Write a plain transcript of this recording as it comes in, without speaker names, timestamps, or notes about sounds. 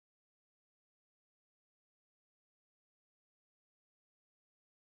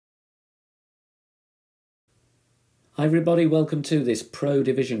Hi everybody, welcome to this Pro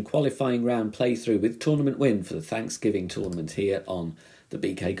Division qualifying round playthrough with Tournament Win for the Thanksgiving tournament here on the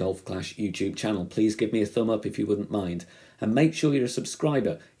BK Golf Clash YouTube channel. Please give me a thumb up if you wouldn't mind, and make sure you're a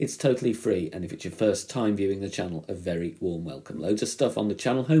subscriber. It's totally free, and if it's your first time viewing the channel, a very warm welcome. Loads of stuff on the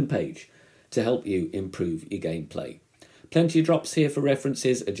channel homepage to help you improve your gameplay. Plenty of drops here for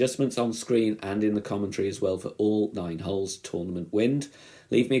references, adjustments on screen and in the commentary as well for all 9 holes Tournament Wind.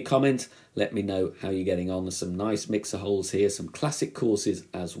 Leave me a comment, let me know how you're getting on. There's some nice mix of holes here, some classic courses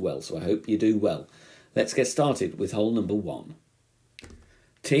as well, so I hope you do well. Let's get started with hole number 1.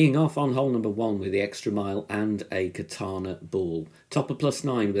 Teeing off on hole number 1 with the extra mile and a katana ball. Topper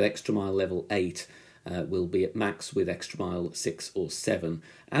 +9 with extra mile level 8. Will be at max with extra mile 6 or 7.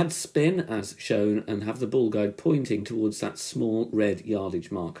 Add spin as shown and have the ball guide pointing towards that small red yardage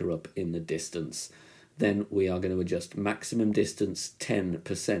marker up in the distance. Then we are going to adjust maximum distance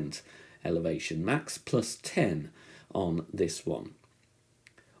 10%, elevation max +10 on this one.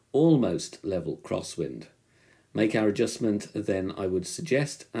 Almost level crosswind. Make our adjustment, then I would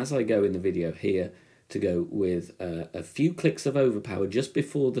suggest, as I go in the video here, to go with a few clicks of overpower just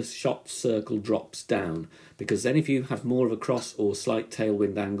before the shot circle drops down, because then if you have more of a cross or slight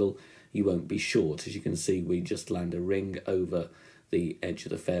tailwind angle, you won't be short. As you can see, we just land a ring over the edge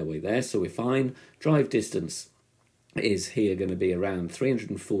of the fairway there, so we're fine. Drive distance is here going to be around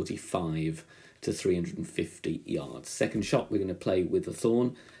 345 to 350 yards. Second shot we're going to play with the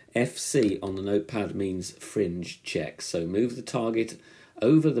thorn. FC on the notepad means fringe check, so move the target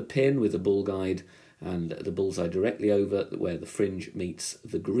over the pin with the ball guide and the bullseye directly over where the fringe meets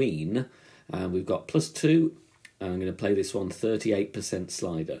the green. And we've got +2, and I'm going to play this one 38%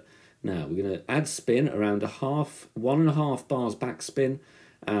 slider. Now we're going to add spin around 1.5 bars back spin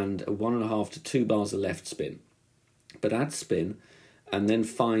and 1.5 to 2 bars of left spin. But add spin and then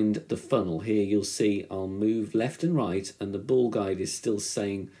find the funnel. Here you'll see I'll move left and right and the ball guide is still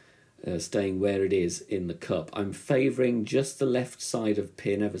staying where it is in the cup. I'm favouring just the left side of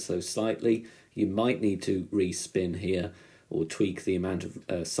pin ever so slightly. You might need to re-spin here or tweak the amount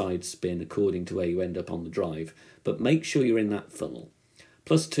of side spin according to where you end up on the drive. But make sure you're in that funnel.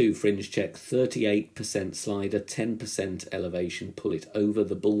 +2 fringe check, 38% slider, 10% elevation, pull it over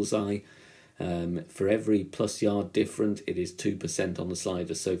the bullseye. For every plus yard different, it is 2% on the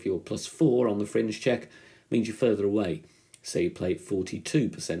slider. So if you're +4 on the fringe check, means you're further away. So you play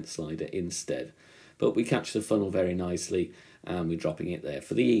 42% slider instead. But we catch the funnel very nicely, and we're dropping it there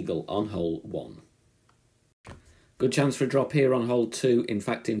for the eagle on hole 1. Good chance for a drop here on hole 2. In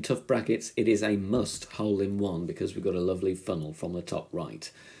fact, in tough brackets, it is a must hole in 1 because we've got a lovely funnel from the top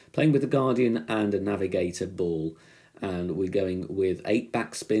right. Playing with the Guardian and a Navigator ball, and we're going with 8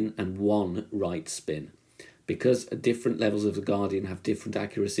 backspin and 1 right spin. Because different levels of the Guardian have different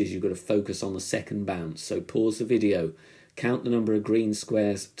accuracies, you've got to focus on the second bounce. So pause the video, count the number of green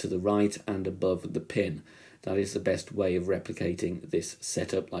squares to the right and above the pin. That is the best way of replicating this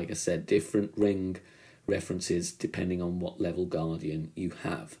setup. Like I said, different ring references depending on what level Guardian you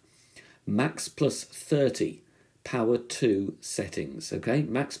have. Max +30, power 2 settings. Okay,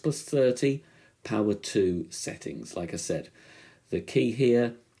 max +30, power 2 settings. Like I said, the key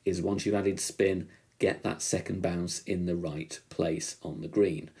here is once you've added spin, get that second bounce in the right place on the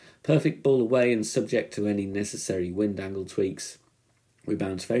green. Perfect ball away and subject to any necessary wind angle tweaks. We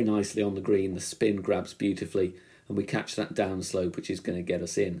bounce very nicely on the green, the spin grabs beautifully, and we catch that downslope, which is going to get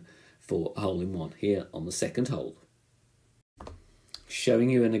us in for a hole in 1 here on the second hole.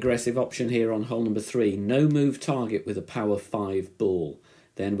 Showing you an aggressive option here on hole number 3. No move target with a power 5 ball.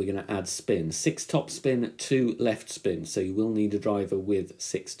 Then we're going to add spin. 6 top spin, 2 left spin. So you will need a driver with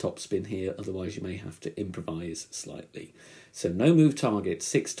 6 top spin here. Otherwise you may have to improvise slightly. So no move target,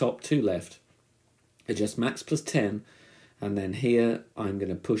 6 top, 2 left. Adjust max +10. And then here I'm going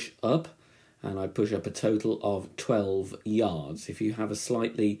to push up. And I push up a total of 12 yards. If you have a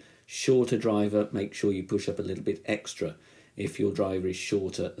slightly shorter driver, make sure you push up a little bit extra if your driver is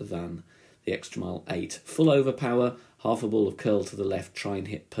shorter than the extra mile 8. Full overpower, half a ball of curl to the left, try and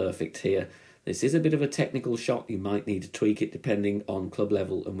hit perfect here. This is a bit of a technical shot, you might need to tweak it depending on club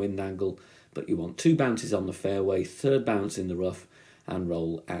level and wind angle, but you want 2 bounces on the fairway, 3rd bounce in the rough and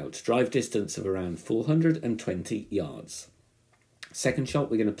roll out. Drive distance of around 420 yards. Second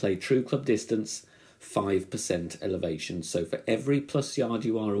shot, we're going to play true club distance, 5% elevation. So for every plus yard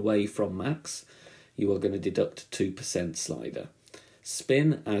you are away from max, you are going to deduct 2% slider.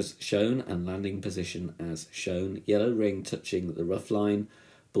 Spin as shown and landing position as shown. Yellow ring touching the rough line.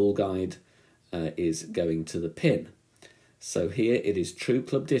 Ball guide is going to the pin. So here it is true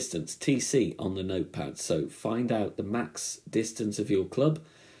club distance, TC, on the notepad. So find out the max distance of your club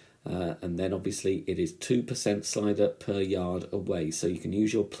and then obviously it is 2% slider per yard away, so you can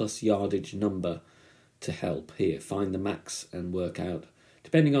use your plus yardage number to help here. Find the max and work out,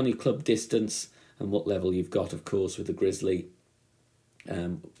 depending on your club distance and what level you've got, of course, with the Grizzly,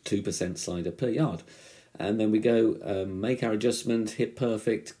 2% slider per yard. And then we go, make our adjustment, hit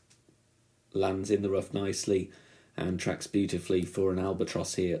perfect, lands in the rough nicely, and tracks beautifully for an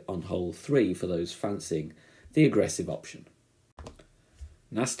albatross here on hole 3 for those fancying the aggressive option.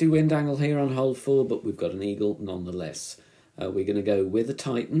 Nasty wind angle here on hole 4, but we've got an eagle nonetheless. We're going to go with a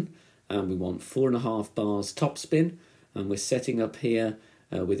Titan, and we want 4.5 bars topspin, and we're setting up here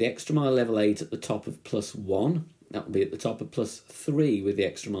with the extra mile level 8 at the top of +1. That will be at the top of +3 with the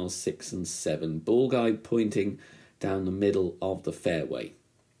extra miles 6 and 7. Ball guide pointing down the middle of the fairway,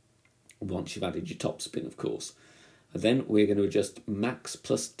 once you've added your topspin, of course. And then we're going to adjust max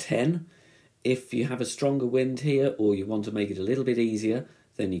 +10. If you have a stronger wind here, or you want to make it a little bit easier,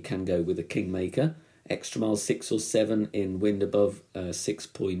 then you can go with a Kingmaker. Extra mile 6 or 7 in wind above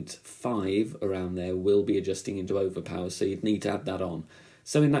 6.5 around there will be adjusting into overpower, so you'd need to add that on.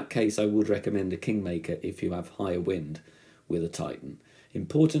 So in that case, I would recommend a Kingmaker if you have higher wind with a Titan.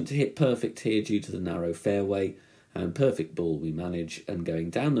 Important to hit perfect here due to the narrow fairway, and perfect ball we manage, and going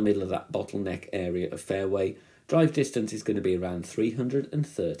down the middle of that bottleneck area of fairway. Drive distance is going to be around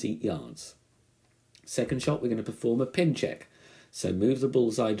 330 yards. Second shot, we're going to perform a pin check. So move the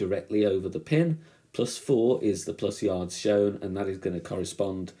bullseye directly over the pin. +4 is the plus yards shown, and that is going to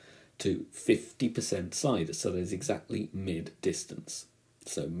correspond to 50% slider. So there's exactly mid distance.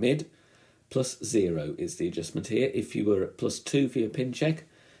 So mid +0 is the adjustment here. If you were at +2 for your pin check,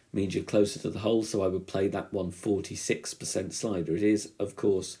 means you're closer to the hole, so I would play that one 46% slider. It is, of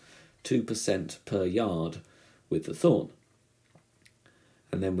course, 2% per yard with the thorn.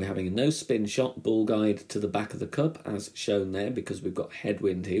 And then we're having a no spin shot, ball guide to the back of the cup as shown there, because we've got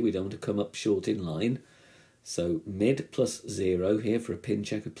headwind here. We don't want to come up short in line. So mid +0 here for a pin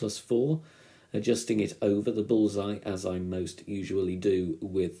check of +4. Adjusting it over the bullseye as I most usually do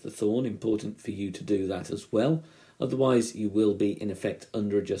with the thorn. Important for you to do that as well. Otherwise you will be in effect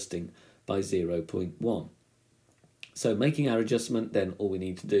under adjusting by 0.1. So making our adjustment, then all we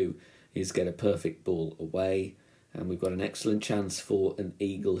need to do is get a perfect ball away. And we've got an excellent chance for an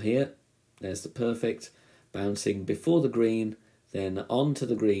eagle here. There's the perfect, bouncing before the green, then onto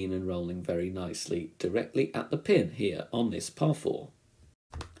the green and rolling very nicely directly at the pin here on this par 4.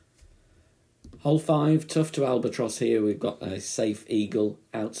 Hole 5, tough to albatross here. We've got a safe eagle,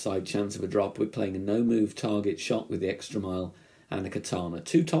 outside chance of a drop. We're playing a no-move target shot with the extra mile and a katana.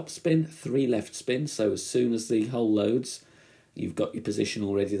 2 top spin, 3 left spin, so as soon as the hole loads, you've got your position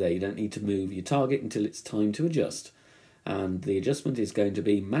already there. You don't need to move your target until it's time to adjust. And the adjustment is going to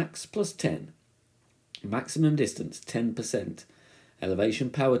be max +10. Maximum distance, 10%.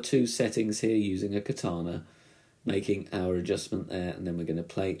 Elevation power 2 settings here using a katana, making our adjustment there. And then we're going to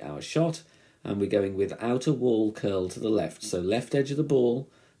play our shot. And we're going with outer wall curl to the left. So left edge of the ball,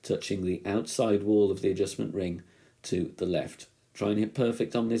 touching the outside wall of the adjustment ring to the left. Try and hit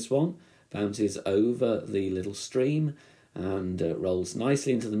perfect on this one. Bounces over the little stream and rolls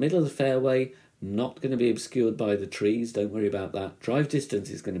nicely into the middle of the fairway. Not going to be obscured by the trees, don't worry about that. Drive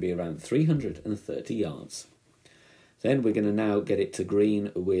distance is going to be around 330 yards. Then we're going to now get it to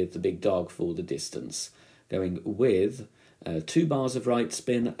green with the big dog for the distance. Going with 2 bars of right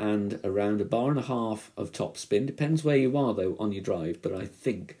spin and around 1.5 bars of top spin. Depends where you are though on your drive, but I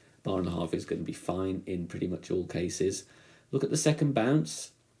think 1.5 bars is going to be fine in pretty much all cases. Look at the second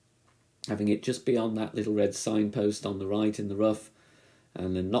bounce, having it just beyond that little red signpost on the right in the rough,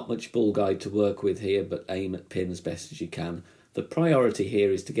 and then not much ball guide to work with here, but aim at pin as best as you can. The priority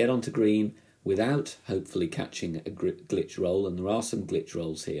here is to get onto green without hopefully catching a glitch roll, and there are some glitch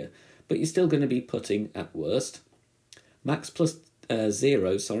rolls here, but you're still going to be putting at worst. Max +0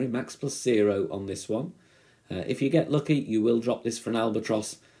 on this one. If you get lucky, you will drop this for an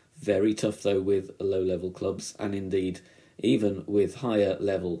albatross. Very tough though with low-level clubs, and indeed even with higher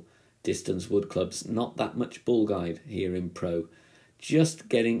level distance wood clubs. Not that much ball guide here in pro. Just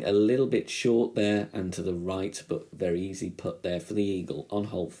getting a little bit short there and to the right, but very easy putt there for the eagle on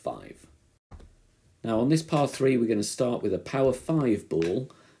hole 5. Now on this par 3, we're going to start with a power 5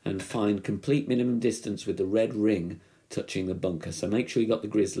 ball and find complete minimum distance with the red ring touching the bunker. So make sure you got the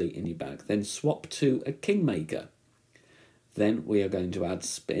Grizzly in your bag. Then swap to a Kingmaker. Then we are going to add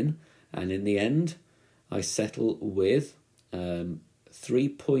spin, and in the end I settle with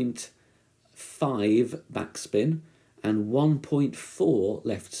 3.5 backspin and 1.4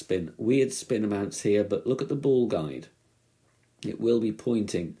 left spin. Weird spin amounts here, but look at the ball guide. It will be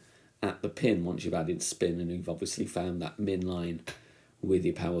pointing at the pin once you've added spin, and you've obviously found that min line with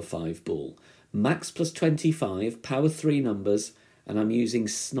your power 5 ball. Max plus 25, power 3 numbers, and I'm using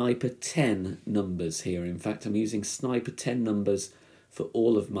sniper 10 numbers here. In fact, I'm using sniper 10 numbers for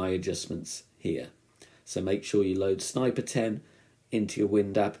all of my adjustments here. So make sure you load sniper 10 into your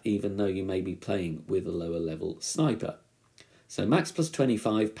wind app, even though you may be playing with a lower level sniper. So max plus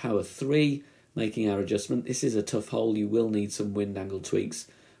 25, power 3, making our adjustment. This is a tough hole. You will need some wind angle tweaks,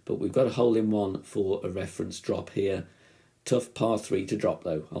 but we've got a hole in one for a reference drop here. Tough par 3 to drop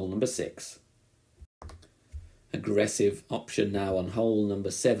though, hole number 6. Aggressive option now on hole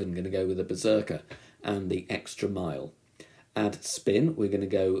number 7, going to go with a berserker and the extra mile. Add spin, we're going to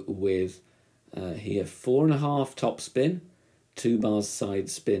go with here 4.5 top spin, 2 bars side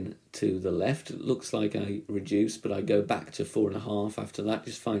spin to the left. It looks like I reduce, but I go back to 4.5 after that,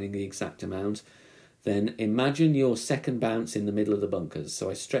 just finding the exact amount. Then imagine your second bounce in the middle of the bunkers. So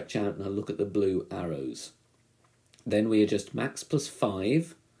I stretch out and I look at the blue arrows. Then we adjust max plus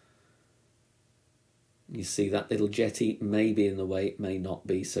 5. You see that little jetty may be in the way, it may not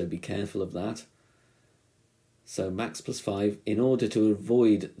be, so be careful of that. So max plus 5, in order to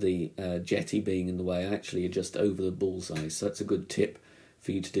avoid the jetty being in the way, I actually adjust over the bullseye. So that's a good tip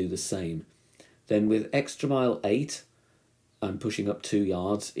for you to do the same. Then with extra mile 8, I'm pushing up 2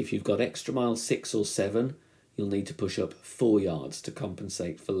 yards. If you've got extra mile 6 or 7, you'll need to push up 4 yards to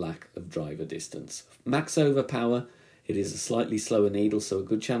compensate for lack of driver distance. Max over power, it is a slightly slower needle, so a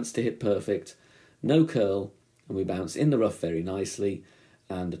good chance to hit perfect. No curl, and we bounce in the rough very nicely,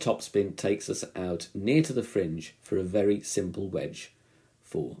 and the top spin takes us out near to the fringe for a very simple wedge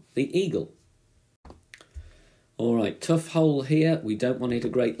for the eagle. All right, tough hole here. We don't want to hit a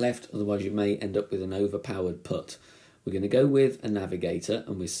great left, otherwise you may end up with an overpowered putt. We're going to go with a navigator,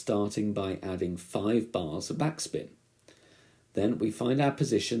 and we're starting by adding 5 bars of backspin. Then we find our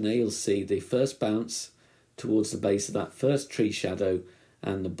position. There you'll see the first bounce towards the base of that first tree shadow,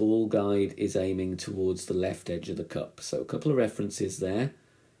 and the ball guide is aiming towards the left edge of the cup. So a couple of references there.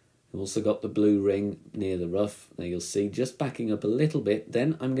 We've also got the blue ring near the rough. There you'll see, just backing up a little bit.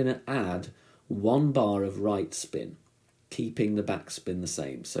 Then I'm going to add 1 bar of right spin, keeping the back spin the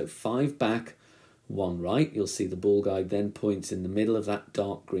same. So 5 back, 1 right. You'll see the ball guide then points in the middle of that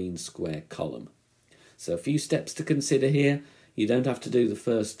dark green square column. So a few steps to consider here. You don't have to do the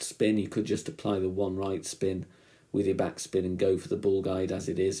first spin. You could just apply the 1 right spin with your backspin and go for the ball guide as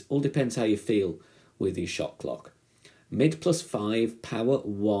it is. All depends how you feel with your shot clock. Mid plus 5, power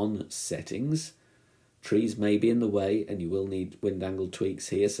 1 settings. Trees may be in the way and you will need wind angle tweaks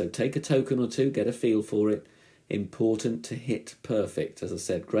here, so take a token or two, get a feel for it. Important to hit perfect. As I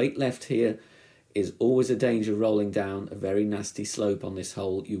said, great left here is always a danger of rolling down a very nasty slope on this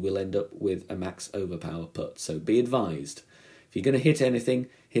hole. You will end up with a max overpower putt, so be advised. If you're going to hit anything,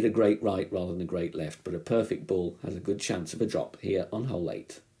 hit a great right rather than a great left, but a perfect ball has a good chance of a drop here on hole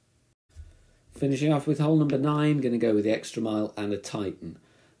 8. Finishing off with hole number 9, going to go with the extra mile and a Titan.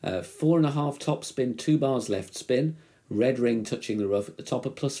 4.5 top spin, 2 bars left spin, red ring touching the rough at the top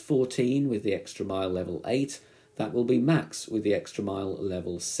of plus 14 with the extra mile level 8. That will be max with the extra mile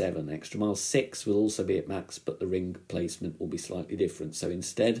level 7. Extra mile 6 will also be at max, but the ring placement will be slightly different. So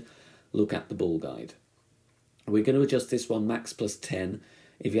instead, look at the ball guide. We're going to adjust this one max plus 10.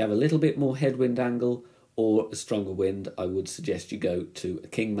 If you have a little bit more headwind angle or a stronger wind, I would suggest you go to a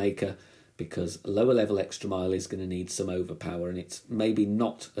Kingmaker, because a lower level extra mile is going to need some overpower, and it's maybe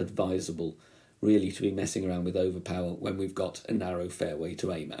not advisable really to be messing around with overpower when we've got a narrow fairway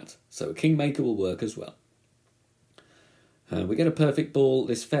to aim at. So a Kingmaker will work as well. We get a perfect ball.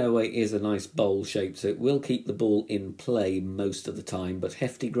 This fairway is a nice bowl shape, so it will keep the ball in play most of the time, but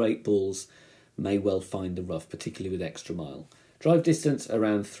hefty great balls may well find the rough, particularly with extra mile. Drive distance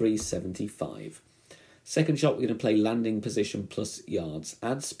around 375. Second shot, we're going to play landing position plus yards.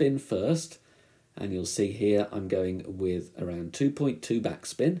 Add spin first, and you'll see here I'm going with around 2.2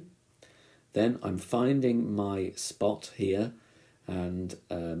 backspin. Then I'm finding my spot here, and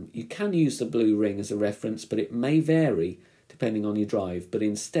you can use the blue ring as a reference, but it may vary depending on your drive. But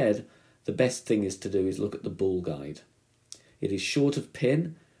instead, the best thing is to do is look at the ball guide. It is short of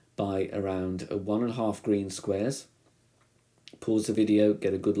pin by around 1.5 green squares. Pause the video,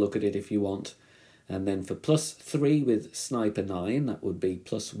 get a good look at it if you want. And then for plus 3 with sniper 9, that would be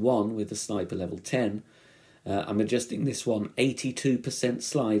plus 1 with the sniper level 10. I'm adjusting this one 82%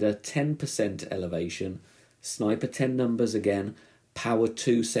 slider, 10% elevation, sniper 10 numbers again, power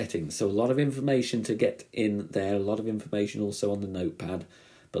 2 settings. So a lot of information to get in there, a lot of information also on the notepad.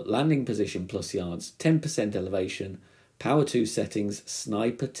 But landing position plus yards, 10% elevation, power 2 settings,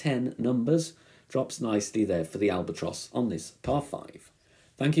 sniper 10 numbers, drops nicely there for the albatross on this par 5.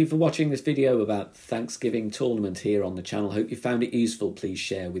 Thank you for watching this video about Thanksgiving tournament here on the channel. Hope you found it useful. Please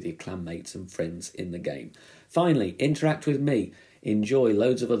share with your clanmates and friends in the game. Finally, interact with me. Enjoy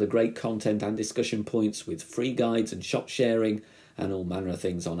loads of other great content and discussion points with free guides and shop sharing and all manner of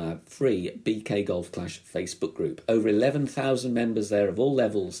things on our free BK Golf Clash Facebook group. Over 11,000 members there of all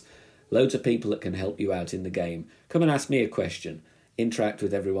levels. Loads of people that can help you out in the game. Come and ask me a question. Interact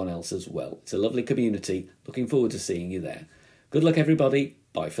with everyone else as well. It's a lovely community. Looking forward to seeing you there. Good luck, everybody.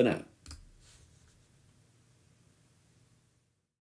 Bye for now.